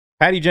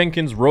Patty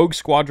Jenkins' Rogue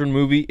Squadron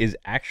movie is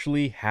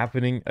actually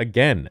happening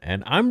again.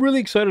 And I'm really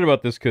excited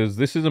about this because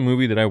this is a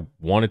movie that I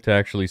wanted to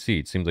actually see.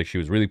 It seems like she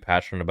was really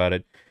passionate about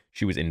it.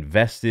 She was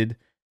invested,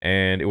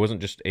 and it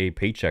wasn't just a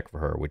paycheck for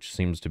her, which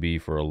seems to be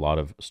for a lot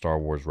of Star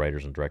Wars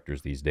writers and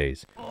directors these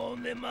days.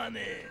 Only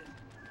money.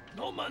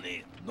 No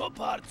money, no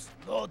parts,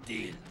 no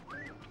deal.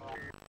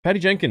 Patty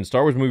Jenkins'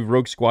 Star Wars movie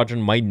Rogue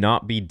Squadron might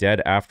not be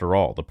dead after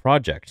all. The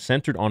project,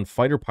 centered on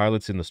fighter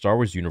pilots in the Star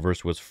Wars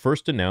universe, was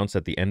first announced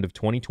at the end of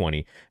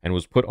 2020 and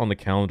was put on the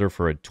calendar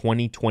for a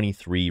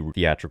 2023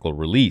 theatrical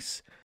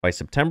release. By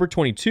September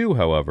 22,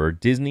 however,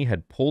 Disney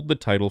had pulled the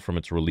title from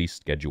its release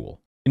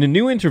schedule. In a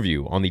new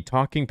interview on the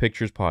Talking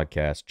Pictures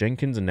podcast,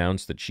 Jenkins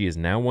announced that she is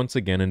now once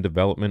again in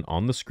development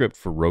on the script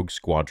for Rogue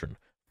Squadron,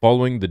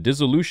 following the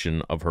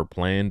dissolution of her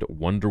planned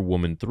Wonder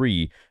Woman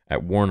 3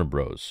 at Warner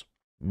Bros.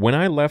 When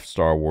I left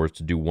Star Wars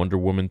to do Wonder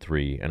Woman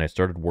 3 and I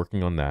started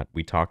working on that,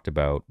 we talked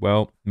about,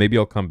 well, maybe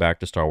I'll come back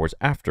to Star Wars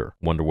after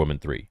Wonder Woman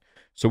 3.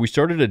 So we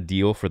started a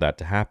deal for that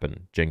to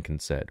happen,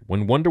 Jenkins said.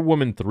 When Wonder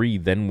Woman 3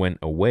 then went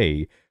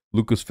away,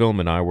 Lucasfilm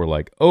and I were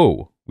like,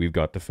 oh, we've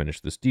got to finish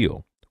this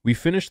deal. We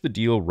finished the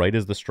deal right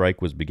as the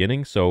strike was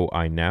beginning, so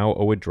I now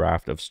owe a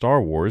draft of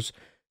Star Wars,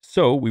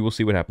 so we will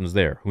see what happens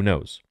there. Who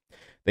knows?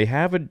 They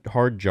have a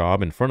hard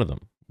job in front of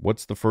them.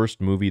 What's the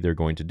first movie they're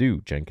going to do?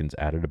 Jenkins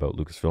added about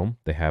Lucasfilm.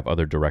 They have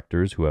other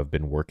directors who have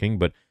been working,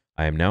 but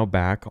I am now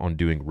back on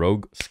doing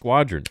Rogue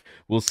Squadron.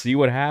 We'll see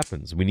what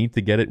happens. We need to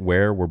get it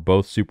where we're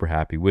both super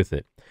happy with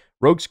it.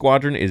 Rogue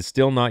Squadron is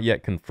still not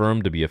yet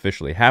confirmed to be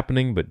officially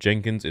happening, but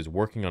Jenkins is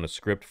working on a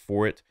script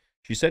for it.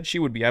 She said she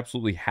would be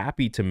absolutely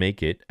happy to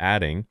make it,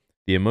 adding,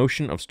 the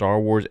emotion of Star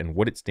Wars and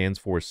what it stands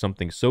for is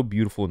something so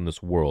beautiful in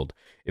this world.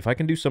 If I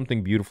can do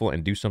something beautiful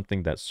and do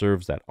something that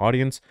serves that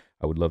audience,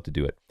 I would love to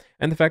do it.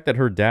 And the fact that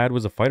her dad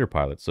was a fighter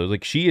pilot. So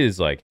like she is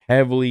like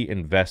heavily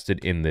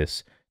invested in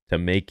this to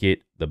make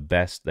it the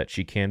best that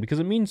she can because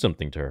it means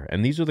something to her.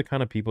 And these are the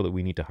kind of people that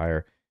we need to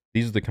hire.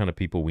 These are the kind of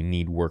people we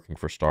need working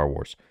for Star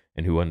Wars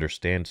and who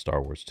understand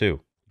Star Wars too.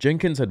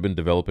 Jenkins had been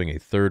developing a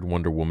third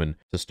Wonder Woman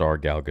to star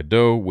Gal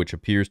Gadot, which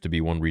appears to be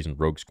one reason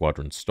Rogue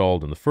Squadron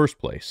stalled in the first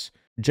place.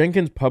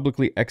 Jenkins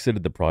publicly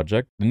exited the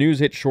project. The news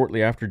hit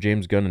shortly after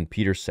James Gunn and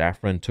Peter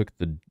Safran took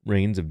the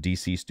reins of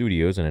DC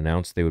Studios and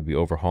announced they would be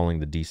overhauling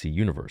the DC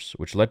universe,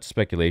 which led to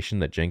speculation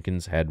that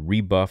Jenkins had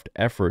rebuffed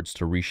efforts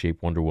to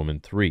reshape Wonder Woman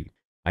 3.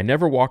 I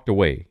never walked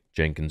away,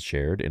 Jenkins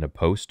shared in a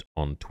post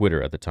on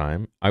Twitter at the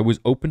time. I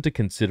was open to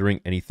considering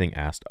anything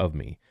asked of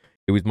me.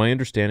 It was my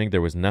understanding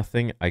there was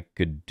nothing I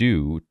could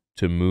do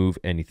to move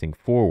anything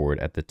forward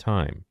at the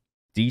time.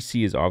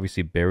 DC is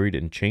obviously buried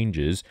in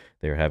changes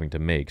they are having to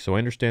make, so I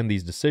understand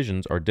these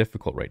decisions are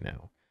difficult right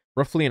now.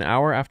 Roughly an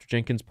hour after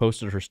Jenkins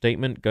posted her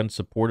statement, Gunn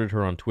supported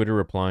her on Twitter,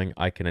 replying,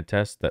 I can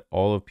attest that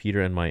all of Peter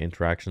and my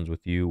interactions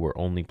with you were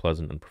only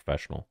pleasant and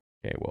professional.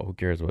 Okay, well, who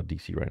cares about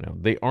DC right now?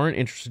 They aren't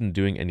interested in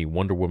doing any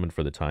Wonder Woman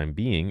for the time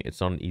being. It's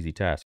not an easy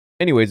task.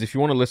 Anyways, if you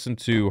want to listen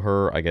to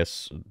her, I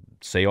guess,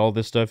 say all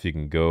this stuff, you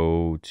can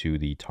go to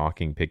the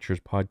Talking Pictures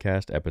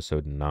podcast,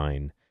 episode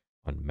 9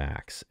 on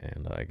Max.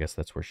 And I guess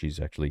that's where she's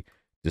actually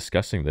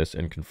discussing this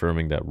and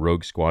confirming that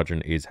Rogue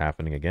Squadron is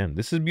happening again.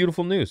 This is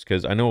beautiful news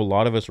because I know a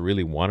lot of us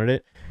really wanted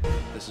it.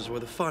 This is where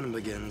the fun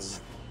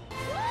begins.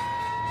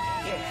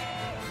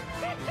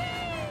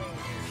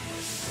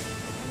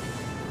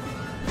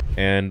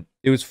 And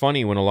it was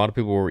funny when a lot of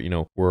people were,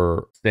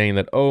 were saying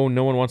that, oh,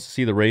 no one wants to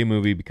see the Rey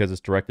movie because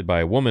it's directed by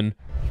a woman.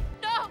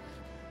 No.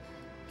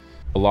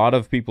 A lot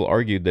of people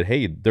argued that,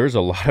 hey, there's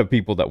a lot of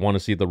people that want to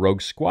see the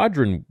Rogue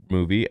Squadron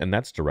movie, and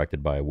that's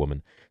directed by a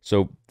woman.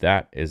 So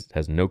that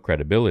has no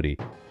credibility.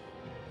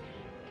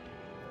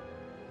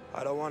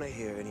 I don't want to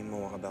hear any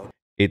more about it.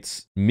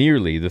 It's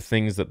merely the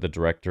things that the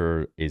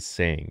director is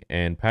saying.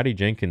 And Patty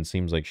Jenkins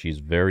seems like she's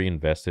very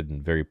invested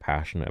and very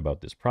passionate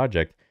about this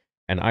project.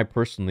 And I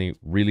personally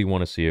really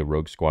want to see a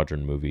Rogue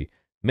Squadron movie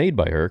made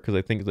by her because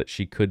I think that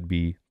she could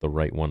be the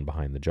right one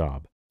behind the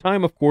job.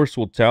 Time, of course,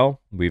 will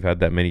tell. We've had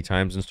that many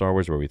times in Star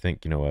Wars where we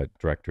think, a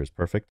director is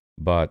perfect,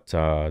 but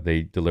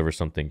they deliver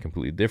something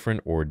completely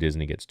different or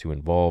Disney gets too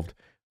involved,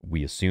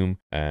 we assume,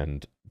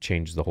 and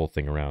changes the whole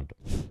thing around.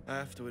 I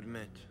have to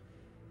admit,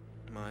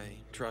 my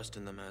trust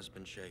in them has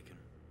been shaken.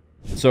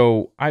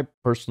 So I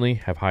personally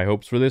have high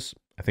hopes for this.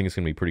 I think it's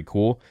going to be pretty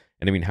cool.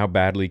 And I mean, how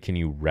badly can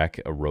you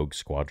wreck a Rogue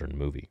Squadron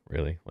movie,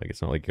 really? Like,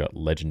 it's not like you got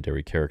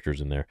legendary characters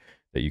in there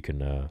that you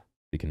can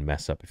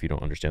mess up if you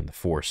don't understand the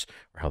Force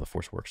or how the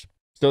Force works.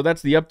 So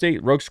that's the update.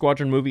 Rogue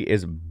Squadron movie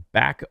is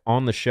back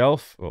on the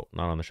shelf. Well,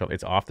 not on the shelf.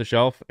 It's off the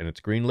shelf, and it's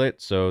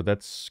greenlit, so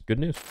that's good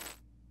news.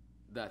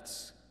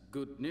 That's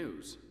good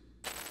news.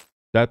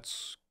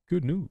 That's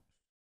good news.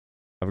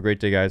 Have a great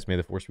day, guys. May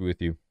the Force be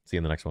with you. See you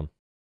in the next one.